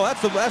tremendous goal.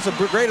 That's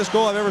the greatest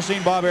goal I've ever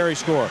seen Bob Errey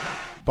score.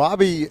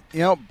 Bobby,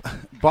 a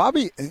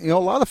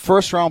lot of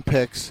first-round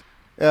picks,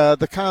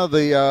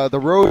 the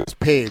road is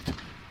paved,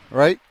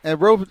 right?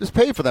 And road is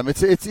paved for them.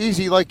 It's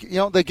easy,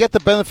 they get the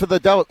benefit of the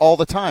doubt all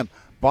the time.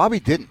 Bobby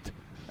didn't,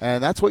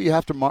 and that's what you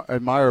have to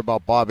admire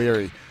about Bob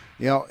Errey.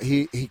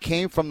 He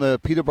came from the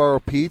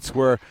Peterborough Petes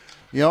where,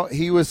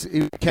 he was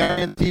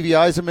carrying T.V.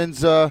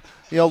 Eisenman's,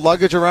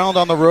 luggage around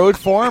on the road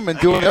for him and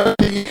doing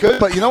everything he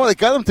could. But you know what? It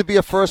got him to be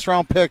a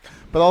first-round pick.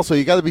 But also,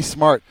 you got to be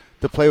smart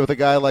to play with a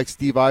guy like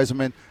Steve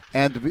Eisenman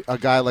and a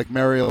guy like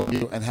Mario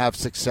and have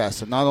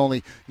success. And not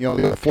only,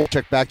 the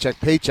forecheck,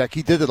 backcheck, paycheck,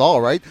 he did it all,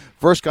 right?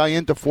 First guy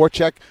into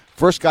forecheck,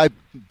 first guy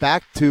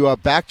back to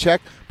backcheck,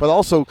 but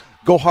also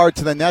go hard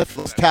to the net for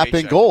those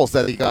tap-in goals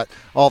that he got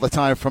all the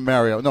time from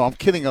Mario. No, I'm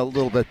kidding a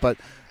little bit, but,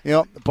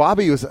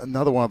 Bobby was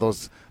another one of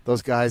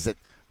those guys that,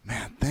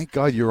 man, thank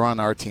God you were on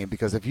our team,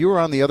 because if you were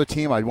on the other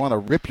team, I'd want to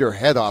rip your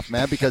head off,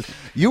 man, because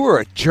you were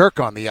a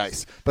jerk on the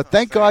ice. But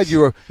thank God you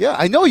were,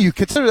 I know you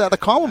consider that a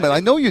compliment. I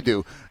know you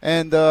do.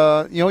 And,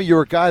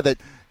 you're a guy that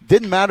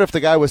didn't matter if the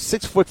guy was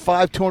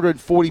 6'5",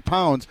 240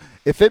 pounds.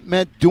 If it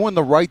meant doing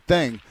the right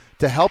thing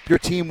to help your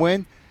team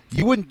win,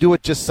 you wouldn't do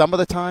it just some of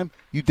the time.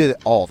 You did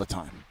it all the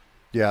time.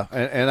 Yeah,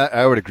 and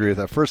I would agree with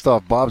that. First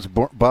off, Bob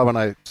and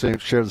I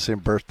share the same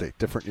birthday,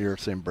 different year,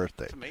 same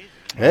birthday. That's amazing.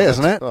 Hey,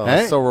 isn't it? Oh,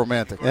 hey? So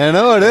romantic. I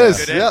know it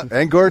is. Yeah,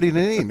 and Gordy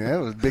Nanine. Yeah,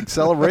 it was a big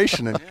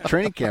celebration in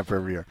training camp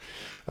every year.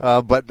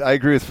 But I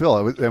agree with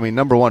Phil.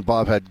 Number one,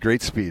 Bob had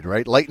great speed,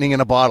 right? Lightning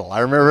in a bottle. I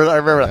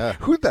remember. Yeah.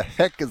 Who the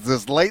heck is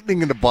this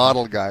lightning in a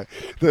bottle guy?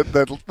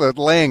 That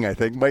Lang, I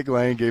think. Mike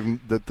Lang gave him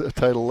the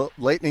title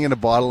Lightning in a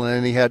Bottle,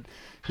 and then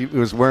he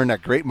was wearing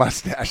that great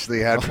mustache that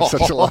he had for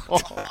such a long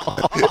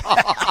time.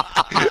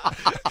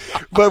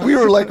 But we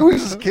were like,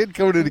 who's this kid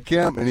coming into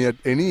camp? And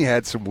he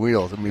had some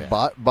wheels.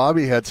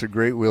 Bobby had some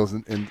great wheels.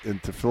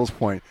 And to Phil's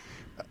point,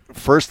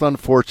 first on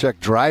forecheck,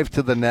 drive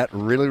to the net,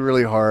 really,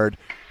 really hard.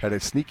 Had a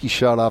sneaky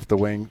shot off the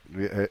wing.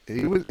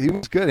 He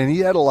was good, and he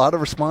had a lot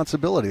of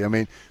responsibility.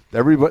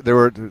 There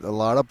were a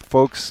lot of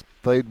folks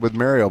played with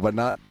Mario, but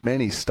not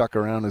many stuck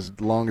around as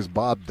long as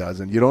Bob does.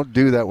 And you don't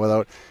do that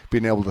without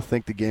being able to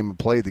think the game and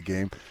play the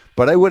game.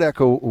 But I would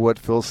echo what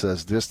Phil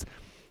says. Just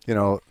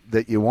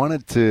that you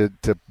wanted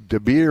to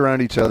be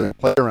around each other,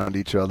 play around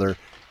each other,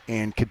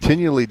 and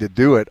continually to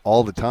do it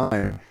all the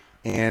time.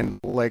 And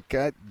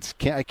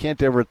I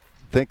can't ever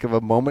think of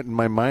a moment in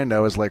my mind I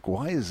was like,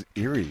 why is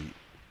Errey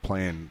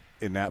playing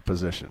in that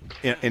position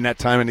in that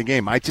time in the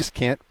game? I just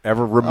can't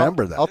ever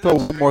remember that. I'll throw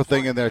one more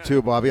thing in there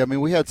too, Bobby.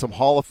 We had some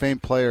Hall of Fame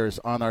players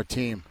on our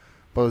team,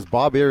 but it was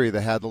Bob Errey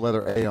that had the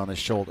letter A on his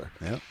shoulder.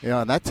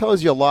 Yeah. And that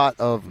tells you a lot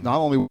of not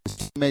only what his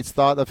teammates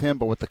thought of him,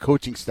 but what the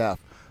coaching staff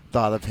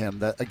thought of him.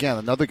 That, again,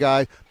 another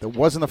guy that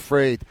wasn't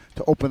afraid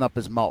to open up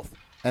his mouth.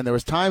 And there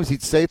was times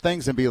he'd say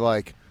things and be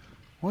like,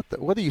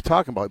 what are you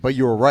talking about? But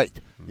you were right.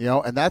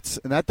 And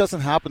that doesn't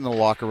happen in the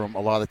locker room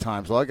a lot of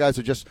times. A lot of guys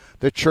are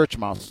they're church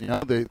mouse.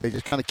 They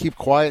just kind of keep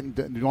quiet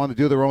and want to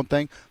do their own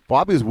thing.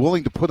 Bobby was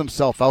willing to put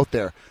himself out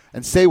there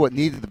and say what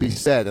needed to be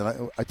said.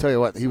 And I tell you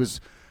what, he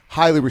was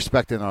highly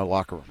respected in our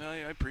locker room. Well,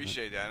 I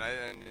appreciate that.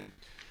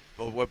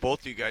 And what both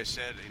of you guys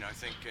said, I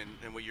think,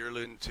 and what you're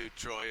alluding to,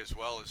 Troy, as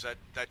well, is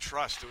that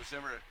trust. It was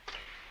never.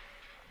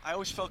 I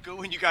always felt good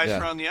when you guys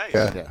were on the ice.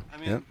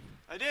 Yeah.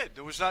 I did.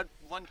 There was not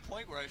one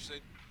point where I said,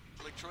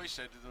 like Troy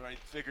said, I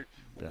figured,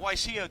 why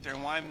is he out there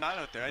and why I'm not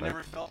out there? I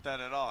never felt that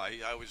at all.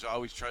 I was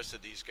always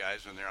trusted these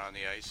guys when they're on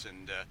the ice,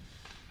 and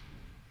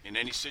in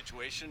any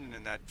situation,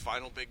 in that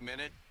final big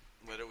minute,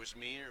 whether it was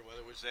me or whether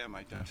it was them,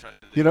 I tried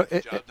to get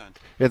the job done.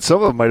 And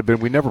some of them might have been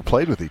we never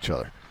played with each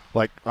other.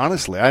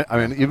 Honestly,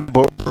 even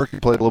Bourque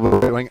played a little bit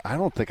of right wing. I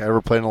don't think I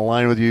ever played in a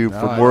line with you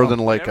for more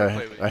than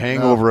a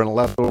hangover and a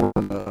leftover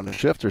on a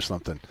shift or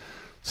something.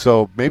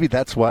 So maybe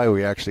that's why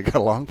we actually got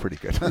along pretty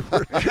good.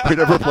 We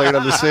never played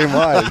on the same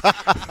line.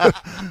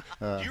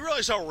 Do you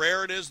realize how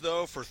rare it is,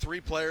 though, for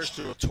three players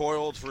to have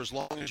toiled for as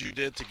long as you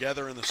did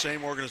together in the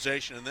same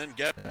organization and then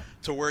get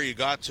to where you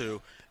got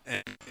to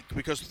And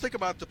because think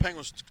about the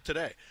Penguins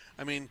today.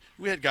 I mean,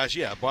 we had guys,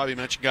 Bobby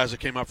mentioned guys that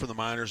came up from the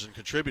minors and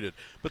contributed,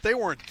 but they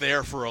weren't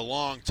there for a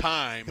long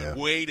time and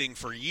waiting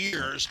for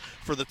years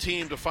for the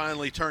team to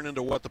finally turn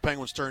into what the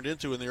Penguins turned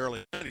into in the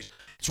early 90s.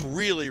 It's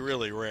really,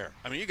 really rare.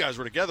 I mean, you guys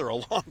were together a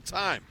long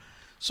time.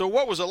 So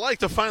what was it like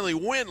to finally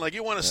win? Like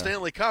you won a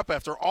Stanley Cup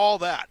after all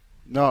that?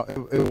 No,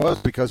 it was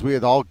because we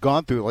had all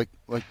gone through, like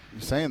you're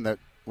saying, that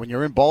when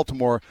you're in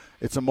Baltimore,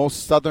 it's the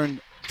most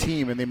southern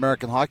team in the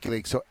American Hockey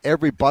League, so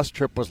every bus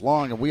trip was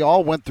long, and we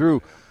all went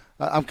through.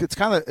 It's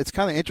kind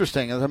of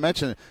interesting, as I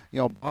mentioned.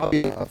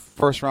 Bobby, a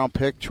first-round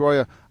pick,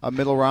 Troy, a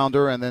middle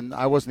rounder, and then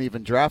I wasn't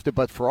even drafted.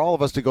 But for all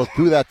of us to go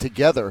through that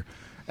together,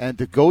 and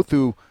to go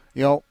through,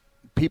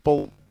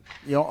 people,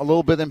 a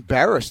little bit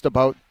embarrassed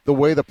about the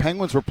way the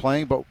Penguins were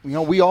playing, but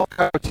we all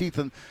cut our teeth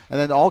and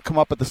then all come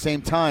up at the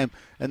same time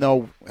and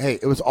know, hey,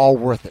 it was all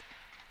worth it.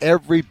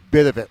 Every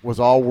bit of it was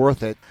all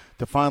worth it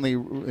to finally,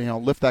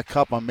 lift that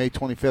cup on May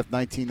 25th,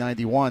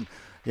 1991.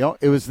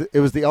 It was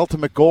the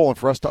ultimate goal, and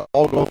for us to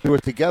all go through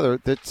it together,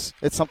 it's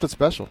something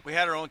special. We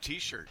had our own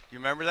T-shirt. You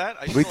remember that?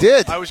 We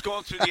did. I was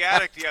going through the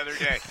attic the other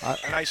day,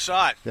 and I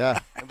saw it. Yeah.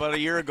 About a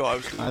year ago, I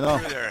was going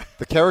through there.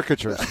 The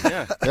caricatures.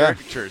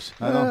 Caricatures.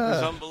 I know. It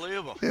was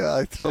unbelievable. Yeah,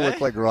 I still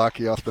look like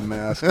Rocky off The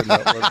Mask. In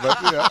that one,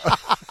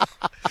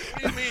 but,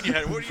 What do you mean you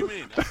had? What do you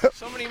mean?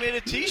 Somebody made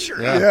a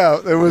T-shirt.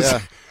 Yeah, there was.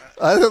 Yeah.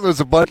 I thought there was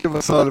a bunch of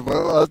us on it,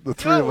 but the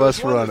three of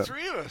us were on it. The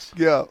three of us.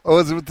 Yeah. Oh,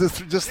 was it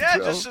just just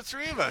the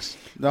three of us.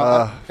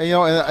 No, and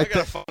I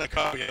got to find a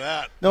copy of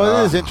that. No,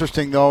 it is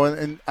interesting though,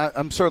 and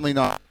I'm certainly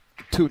not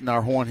tooting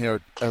our horn here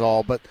at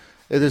all, but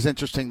it is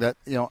interesting that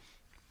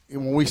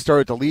when we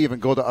started to leave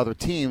and go to other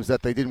teams,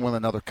 that they didn't win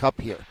another cup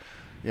here.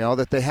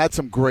 That they had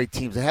some great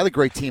teams. They had a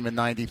great team in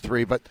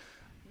 '93, but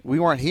we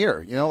weren't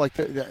here.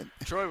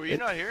 Troy, were you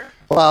not here?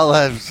 Well,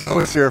 I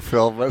was here,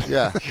 Phil. But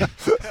yeah,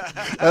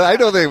 and I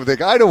know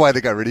why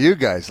they got rid of you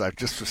guys. I'm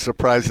just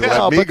surprised they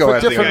let me go for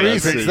different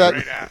reasons.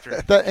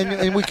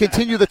 And we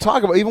continue to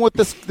talk about, even with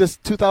this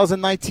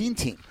 2019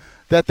 team,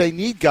 that they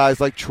need guys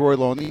like Troy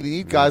Loney, they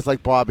need guys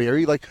like Bob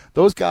Errey. Like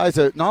those guys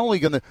are not only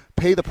going to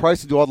pay the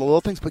price and do all the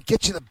little things, but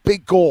get you the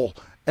big goal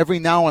every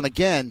now and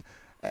again.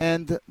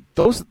 And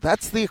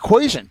that's the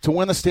equation to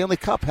win a Stanley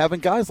Cup, having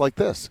guys like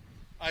this.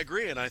 I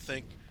agree, and I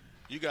think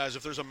you guys,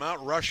 if there's a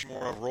Mount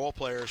Rushmore of role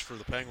players for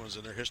the Penguins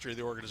in their history of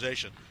the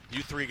organization,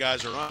 you three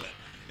guys are on it.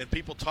 And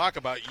people talk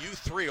about you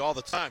three all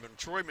the time. And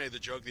Troy made the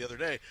joke the other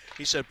day.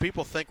 He said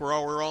people think we're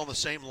all on the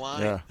same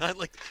line. Yeah.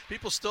 Like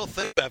people still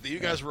think that you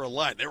guys were a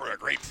line. They were a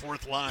great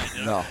fourth line.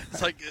 No,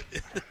 it's like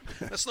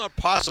that's not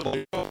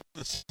possible.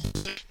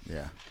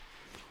 Yeah.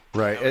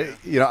 Right.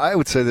 I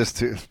would say this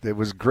too. It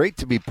was great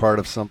to be part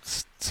of some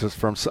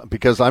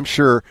because I'm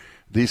sure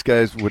these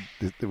guys would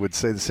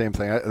say the same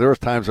thing. There were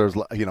times I was,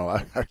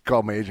 I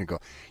called my agent and go,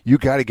 "You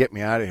got to get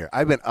me out of here.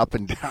 I've been up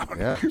and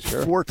down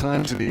 4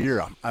 times in a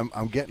year.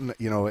 I'm getting,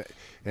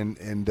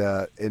 and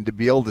to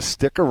be able to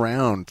stick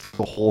around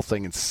the whole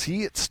thing and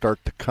see it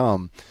start to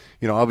come.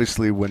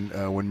 Obviously when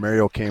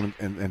Mario came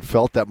and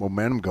felt that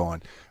momentum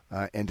going,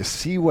 and to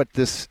see what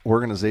this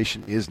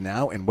organization is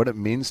now and what it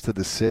means to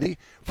the city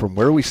from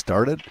where we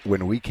started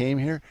when we came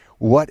here,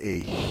 what a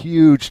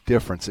huge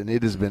difference. And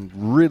it has been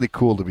really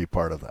cool to be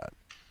part of that.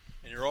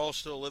 You're all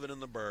still living in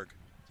the Burgh.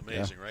 It's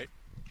amazing, right?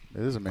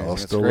 It is amazing. All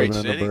it's still a great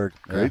living city. in the Burgh.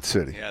 Great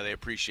city. Yeah, they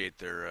appreciate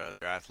their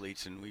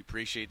athletes, and we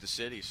appreciate the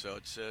city. So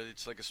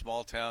it's like a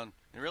small town.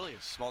 Really,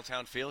 a small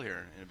town feel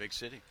here in a big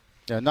city.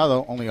 Yeah, not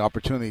only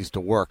opportunities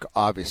to work,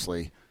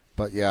 obviously,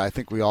 but I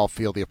think we all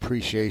feel the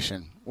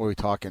appreciation. What are we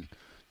talking?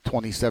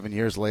 27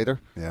 years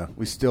later,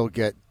 we still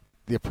get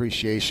the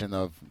appreciation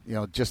of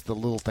just the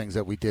little things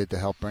that we did to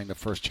help bring the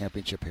first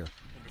championship here.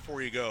 And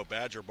before you go,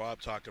 Badger Bob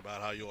talked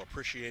about how you'll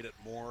appreciate it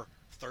more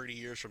 30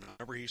 years from now.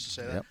 Remember he used to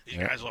say that? You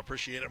guys will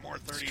appreciate it more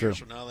 30 years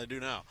from now than they do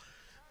now.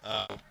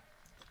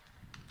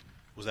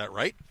 Was that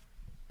right?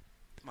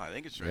 I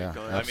think it's right. Yeah,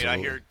 I mean, I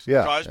hear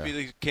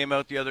Crosby came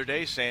out the other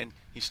day saying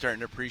he's starting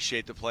to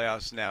appreciate the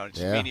playoffs now. It's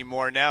meaning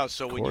more now.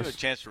 So when you have a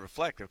chance to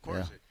reflect, of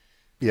course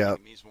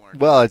it means more.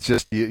 Well, it's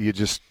just you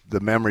just the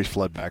memories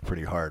flood back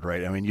pretty hard,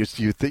 right? I mean,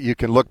 you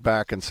can look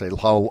back and say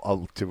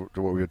how to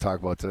what we were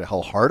talking about today,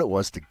 how hard it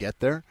was to get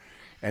there,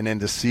 and then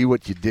to see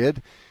what you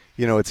did.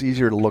 It's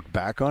easier to look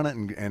back on it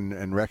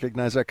and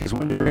recognize that because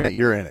when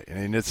you're in it.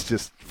 And it's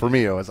just, for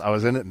me, I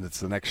was in it, and it's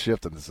the next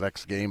shift, and it's the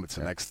next game, it's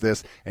the next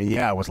this. And,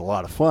 it was a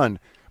lot of fun.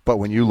 But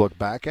when you look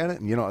back at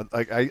it, and,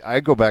 like I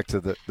go back to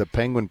the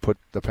Penguins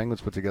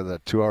put together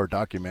that 2-hour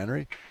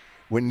documentary.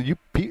 When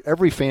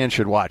every fan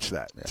should watch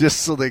that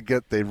just so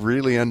they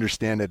really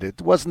understand it.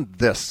 It wasn't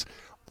this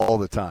all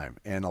the time.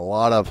 And a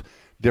lot of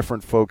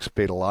different folks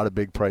paid a lot of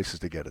big prices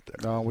to get it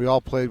there. We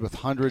all played with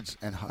hundreds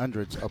and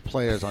hundreds of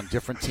players on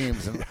different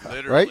teams, and,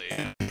 literally,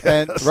 right?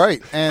 And right,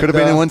 and could have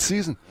been in one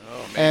season.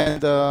 Oh,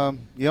 man.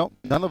 And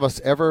none of us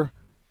ever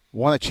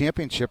won a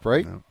championship,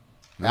 right? No.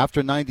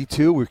 After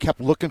 '92, we kept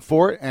looking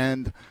for it,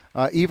 and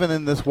even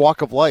in this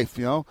walk of life,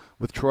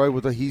 with Troy,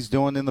 with what he's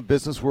doing in the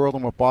business world,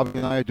 and what Bobby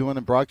and I are doing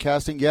in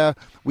broadcasting,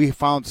 we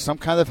found some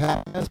kind of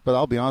happiness. But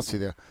I'll be honest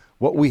with you,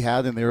 what we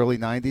had in the early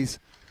 90s,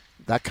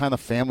 that kind of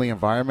family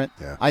environment,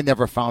 I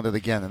never found it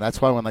again. And that's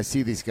why when I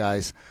see these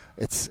guys,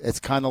 it's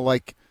kind of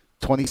like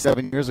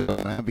 27 years ago,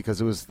 man,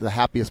 because it was the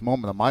happiest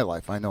moment of my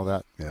life. I know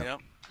that.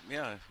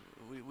 Yeah.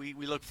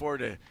 We look forward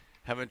to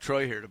having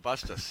Troy here to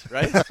bust us,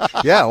 right?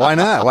 Yeah, why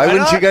not? Why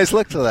wouldn't you guys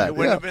look to that? It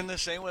wouldn't have been the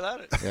same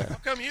without it. How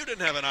come you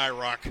didn't have an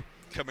IROC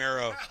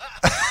Camaro?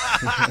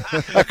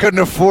 I couldn't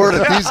afford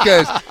it. These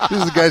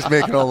are the guys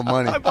making all the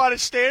money. I bought a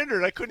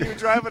Standard. I couldn't even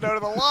drive it out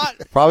of the lot.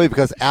 Probably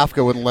because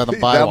AFCA wouldn't let him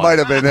buy that one.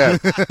 That might have been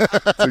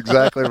it. That's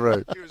exactly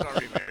right. He was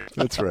already married.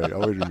 That's right.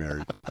 Already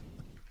married.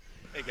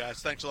 Hey, guys,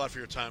 thanks a lot for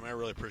your time. I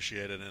really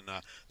appreciate it. And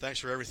thanks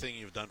for everything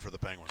you've done for the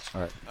Penguins.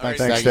 All right.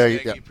 Thanks,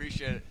 Staggy.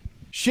 Appreciate it.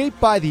 Shaped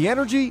by the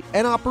energy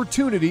and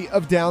opportunity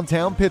of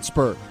downtown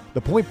Pittsburgh,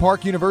 the Point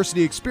Park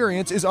University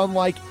experience is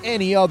unlike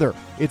any other.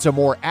 It's a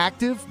more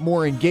active,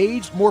 more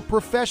engaged, more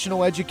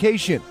professional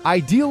education,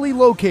 ideally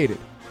located.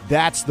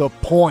 That's the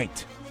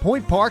point.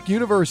 Point Park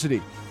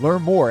University.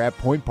 Learn more at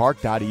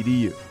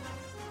pointpark.edu.